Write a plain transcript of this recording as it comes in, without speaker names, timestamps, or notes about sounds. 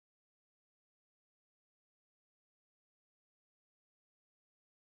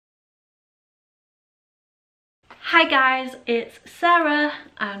Hi guys, it's Sarah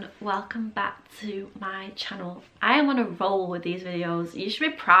and welcome back to my channel. I am on a roll with these videos. You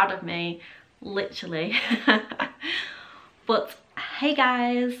should be proud of me, literally. But hey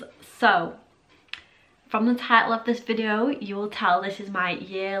guys, so from the title of this video you will tell this is my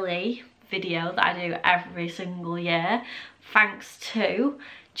yearly video that I do every single year, thanks to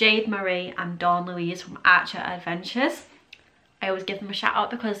Jade Marie and Dawn Louise from Archer Adventures. I always give them a shout out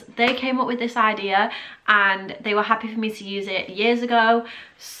because they came up with this idea and they were happy for me to use it years ago.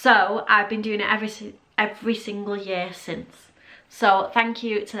 So I've been doing it every single year since. So thank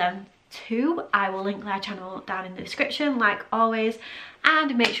you to them too. I will link their channel down in the description like always,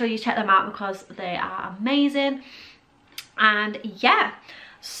 and make sure you check them out because they are amazing. And yeah,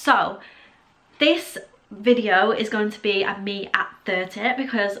 so this video is going to be a me at 30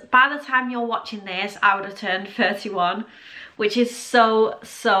 because by the time you're watching this I would have turned 31, which is so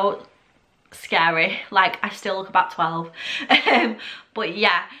scary. Like, I still look about 12. But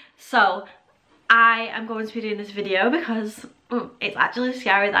yeah, so I am going to be doing this video because it's actually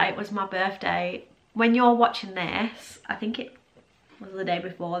scary that it was my birthday. When you're watching this, I think it was the day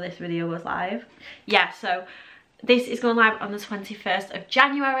before this video was live. Yeah, so this is going live on the 21st of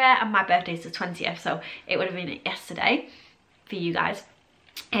January and my birthday is the 20th, so it would have been yesterday for you guys.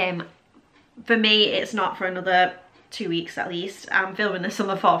 For me, it's not for another 2 weeks at least. I'm filming this on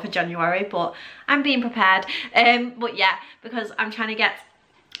the 4th of January, but I'm being prepared. But yeah, because I'm trying to get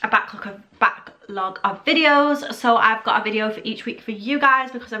a backlog of videos, so I've got a video for each week for you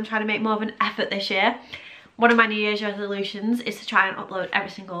guys because I'm trying to make more of an effort this year. One of my New Year's resolutions is to try and upload every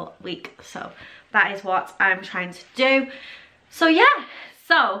single week, so that is what I'm trying to do. So yeah,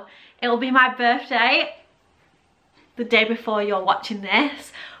 so it will be my birthday the day before you're watching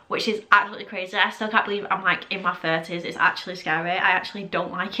this, which is absolutely crazy. I still can't believe I'm like in my 30s. It's actually scary. I actually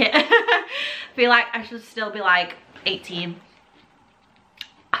don't like it. I feel like I should still be like 18.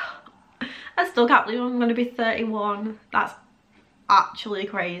 I still can't believe I'm gonna be 31. That's actually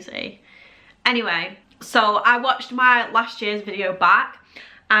crazy. Anyway, so I watched my last year's video back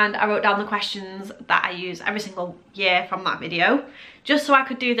and I wrote down the questions that I use every single year from that video, just so I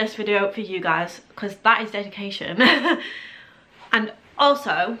could do this video for you guys, because that is dedication. And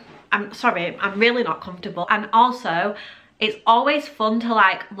also, I'm sorry, I'm really not comfortable. And also, it's always fun to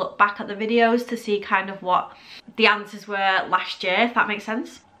like look back at the videos to see kind of what the answers were last year, if that makes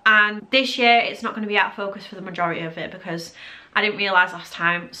sense. And this year, it's not going to be out of focus for the majority of it because I didn't realise last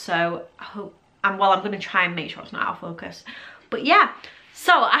time. So I hope, I'm going to try and make sure it's not out of focus. But yeah,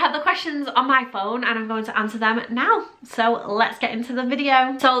 so I have the questions on my phone and I'm going to answer them now. So let's get into the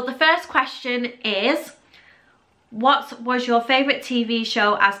video. So the first question is, what was your favourite TV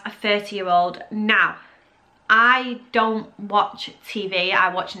show as a 30-year-old? Now, I don't watch TV,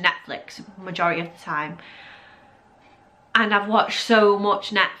 I watch Netflix majority of the time. And I've watched so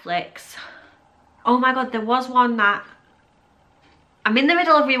much Netflix. Oh my god, there was one that... I'm in the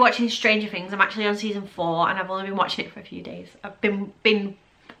middle of rewatching Stranger Things. I'm actually on season 4 and I've only been watching it for a few days. I've been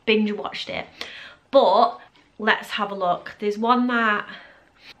binge watched it. But let's have a look. There's one that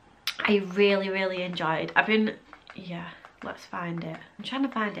I really enjoyed. Yeah, let's find it. I'm trying to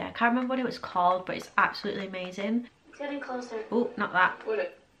find it. I can't remember what it was called, but it's absolutely amazing. It's getting closer. Oh, not that.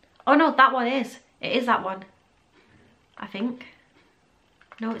 What? Oh no, that one is. It is that one, I think.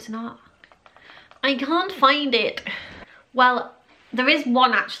 No, it's not. I can't find it. Well, there is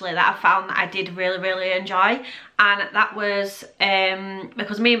one actually that I found that I did really enjoy, and that was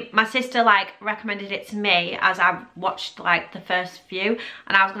because my sister like recommended it to me as I watched like the first few,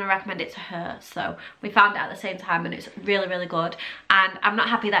 and I was going to recommend it to her, so we found it at the same time and it's really good. And I'm not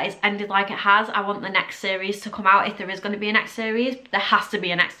happy that it's ended like it has. I want the next series to come out. If there is going to be a next series, there has to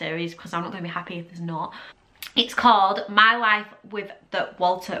be a next series because I'm not going to be happy if there's not. It's called My Life with the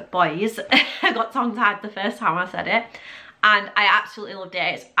Walter Boys. I got tongue-tied the first time I said it. And I absolutely loved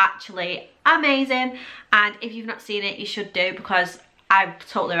it. It's actually amazing. And if you've not seen it, you should do because I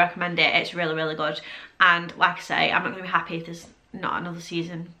totally recommend it. It's really good. And like I say, I'm not going to be happy if there's not another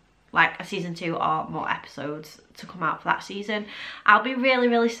season, like a season 2 or more episodes to come out for that season. I'll be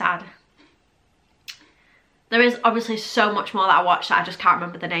really sad. There is obviously so much more that I watched that I just can't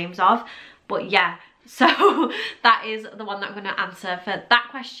remember the names of. But yeah, so that is the one that I'm going to answer for that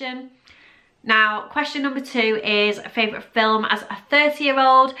question. Now, question number 2 is favourite film as a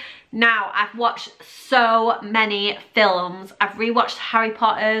 30-year-old. Now, I've watched so many films. I've rewatched Harry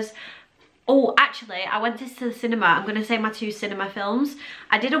Potter's. Oh, actually, I went to the cinema. I'm going to say my 2 cinema films.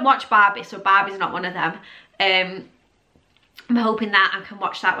 I didn't watch Barbie, so Barbie's not one of them. I'm hoping that I can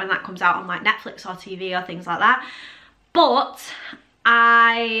watch that when that comes out on like Netflix or TV or things like that. But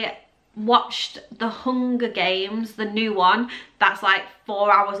I watched The Hunger Games, the new one, that's like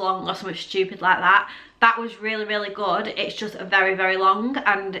 4 hours long or something stupid like that. That was really, really good. It's just very, very long,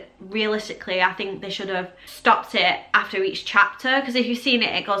 and realistically I think they should have stopped it after each chapter, because if you've seen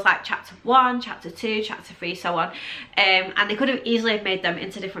it, it goes like chapter 1, chapter 2, chapter 3, so on, and they could have easily have made them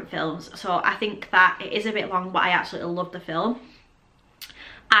into different films. So I think that it is a bit long, but I absolutely love the film.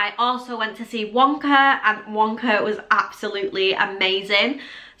 I also went to see Wonka, and Wonka was absolutely amazing.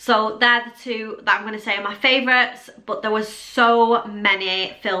 So they're the two that I'm going to say are my favourites, but there was so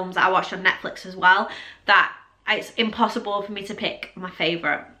many films that I watched on Netflix as well that it's impossible for me to pick my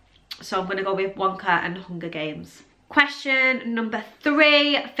favourite. So I'm going to go with Wonka and Hunger Games. Question number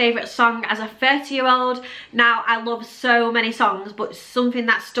 3, favourite song as a 30-year-old. Now, I love so many songs, but something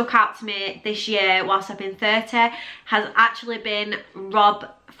that stuck out to me this year whilst I've been 30 has actually been Rob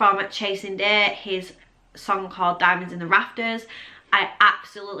from Chasing Day, his song called Diamonds in the Rafters. I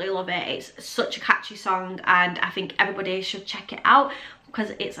absolutely love it. It's such a catchy song, and I think everybody should check it out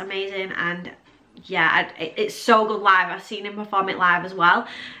because it's amazing. And yeah, it's so good live. I've seen him perform it live as well.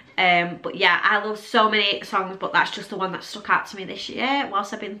 But yeah, I love so many songs, but that's just the one that stuck out to me this year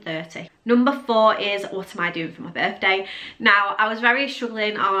whilst I've been 30. Number 4 is What Am I Doing for My Birthday? Now, I was very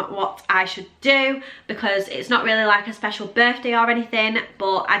struggling on what I should do because it's not really like a special birthday or anything,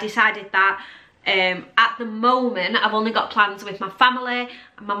 but I decided that at the moment I've only got plans with my family,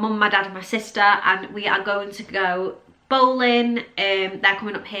 my mum, my dad and my sister, and we are going to go bowling. They're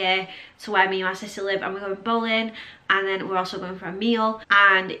coming up here to where me and my sister live, and we're going bowling, and then we're also going for a meal.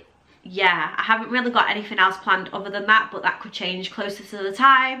 And yeah, I haven't really got anything else planned other than that, but that could change closer to the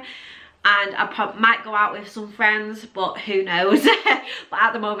time, and I might go out with some friends, but who knows. But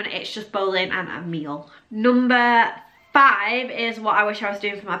at the moment it's just bowling and a meal. Number 5 is what I wish I was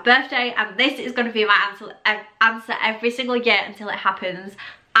doing for my birthday, and this is going to be my answer every single year until it happens.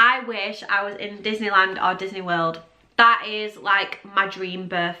 I wish I was in Disneyland or Disney World. That is like my dream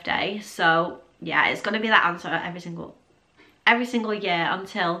birthday. So yeah, it's going to be that answer every single year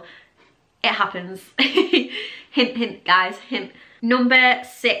until it happens. Hint, hint, guys, hint. Number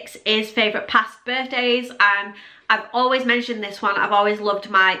 6 is favourite past birthdays, and I've always mentioned this one. I've always loved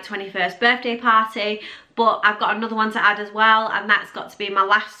my 21st birthday party, but I've got another one to add as well, and that's got to be my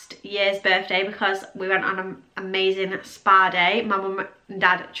last year's birthday because we went on an amazing spa day. My mum and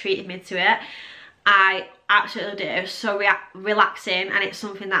dad treated me to it. I absolutely did. It was so relaxing, and it's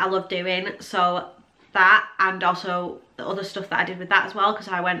something that I love doing. So that, and also the other stuff that I did with that as well, because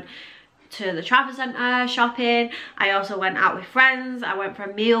I went to the Trafford Centre shopping. I also went out with friends. I went for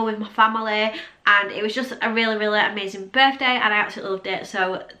a meal with my family, and it was just a really, really amazing birthday, and I absolutely loved it.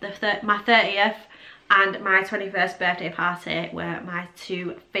 So my 30th and my 21st birthday party were my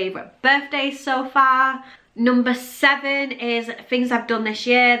 2 favourite birthdays so far. Number 7 is things I've done this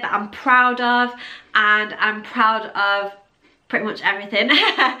year that I'm proud of, and I'm proud of pretty much everything.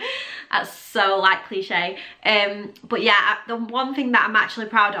 That's so like cliche, but yeah, the one thing that I'm actually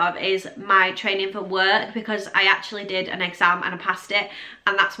proud of is my training for work, because I actually did an exam and I passed it,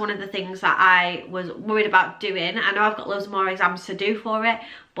 and that's one of the things that I was worried about doing. I know I've got loads more exams to do for it,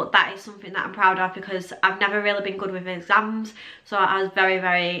 but that is something that I'm proud of because I've never really been good with exams, so I was very,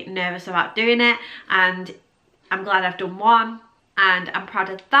 very nervous about doing it, and I'm glad I've done one, and I'm proud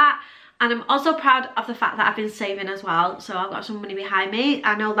of that. And I'm also proud of the fact that I've been saving as well. So I've got some money behind me.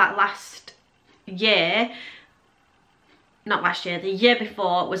 I know that last year, not last year, the year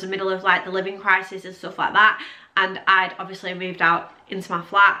before was the middle of like the living crisis and stuff like that. And I'd obviously moved out into my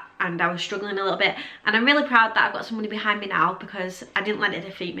flat and I was struggling a little bit. And I'm really proud that I've got some money behind me now because I didn't let it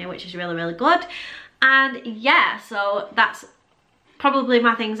defeat me, which is really, really good. And yeah, so that's probably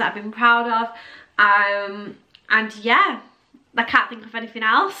my things that I've been proud of. And yeah, I can't think of anything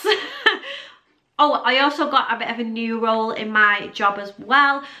else. Oh, I also got a bit of a new role in my job as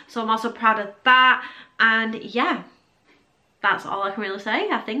well, so I'm also proud of that. And yeah, that's all I can really say.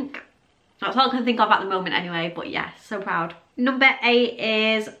 I think that's all I can think of at the moment anyway, but yeah, so proud. Number 8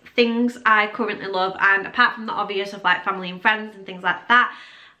 is things I currently love, and apart from the obvious of like family and friends and things like that,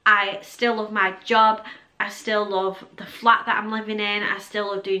 I still love my job. I still love the flat that I'm living in. I still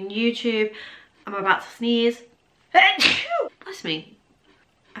love doing YouTube. I'm about to sneeze. Bless me.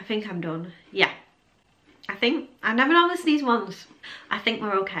 I think I'm done. Yeah. I never normally sneeze once. I think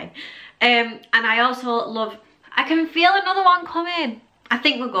we're okay. And I also love, I can feel another one coming. I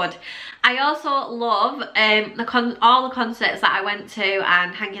think we're good. I also love all the concerts that I went to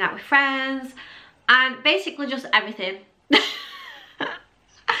and hanging out with friends and basically just everything.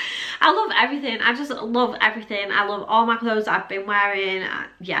 I love everything. I just love everything. I love all my clothes that I've been wearing.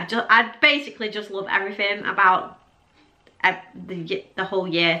 Yeah, I basically just love everything about the whole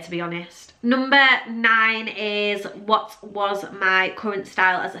year, to be honest. Number 9 is what was my current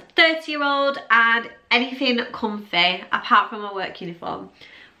style as a 30-year-old, and anything comfy apart from my work uniform.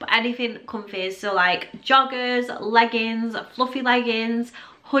 But anything comfy, so like joggers, leggings, fluffy leggings,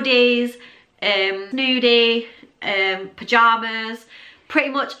 hoodies, snooty, pajamas, pretty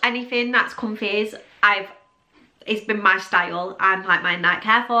much anything that's comfy. It's been my style, and like my Nike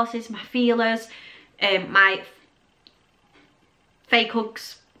Air Forces, my feelers, my fake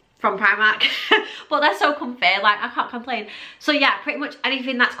Uggs from Primark, but they're so comfy, like I can't complain. So yeah, pretty much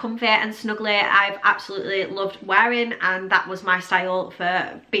anything that's comfy and snuggly I've absolutely loved wearing, and that was my style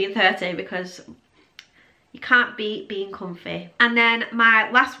for being 30, because you can't beat being comfy. And then my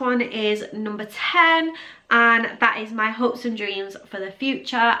last one is number 10, and that is my hopes and dreams for the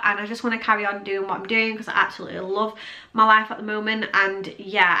future. And I just want to carry on doing what I'm doing because I absolutely love my life at the moment. And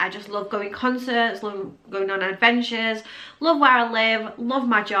yeah, I just love going concerts, love going on adventures, love where I live, love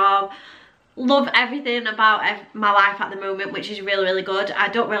my job, love everything about my life at the moment, which is really, really good. I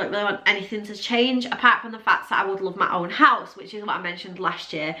don't really want anything to change, apart from the fact that I would love my own house, which is what I mentioned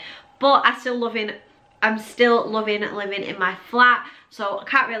last year. But I'm still loving living in my flat, so I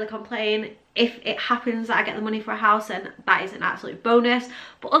can't really complain. If it happens that I get the money for a house, then that is an absolute bonus.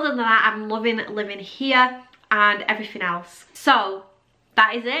 But other than that, I'm loving living here and everything else. So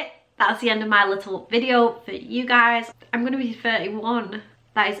that is it. That's the end of my little video for you guys. I'm gonna be 31.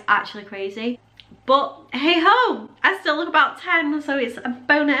 That is actually crazy. But hey ho, I still look about 10, so it's a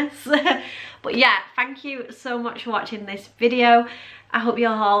bonus. But yeah, thank you so much for watching this video. I hope you're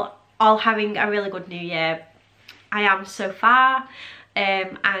all having a really good new year. I am so far.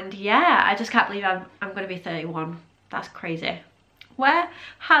 And yeah, I just can't believe I'm gonna be 31. That's crazy. Where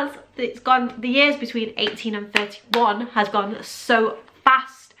has it gone? The years between 18 and 31 has gone so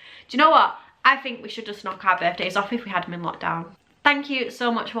fast. Do you know what? I think we should just knock our birthdays off if we had them in lockdown. Thank you so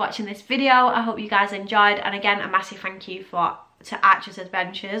much for watching this video. I hope you guys enjoyed, and again, a massive thank you to Archer's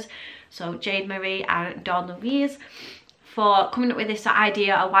Adventures, so Jade Marie and Dawn Louise, for coming up with this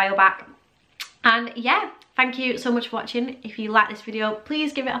idea a while back. And yeah, thank you so much for watching. If you like this video,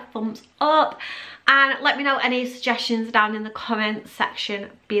 please give it a thumbs up, and let me know any suggestions down in the comments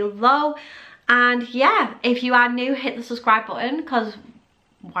section below. And yeah, if you are new, hit the subscribe button, because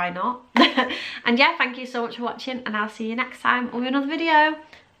why not? And yeah, thank you so much for watching, and I'll see you next time with another video.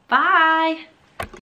 Bye.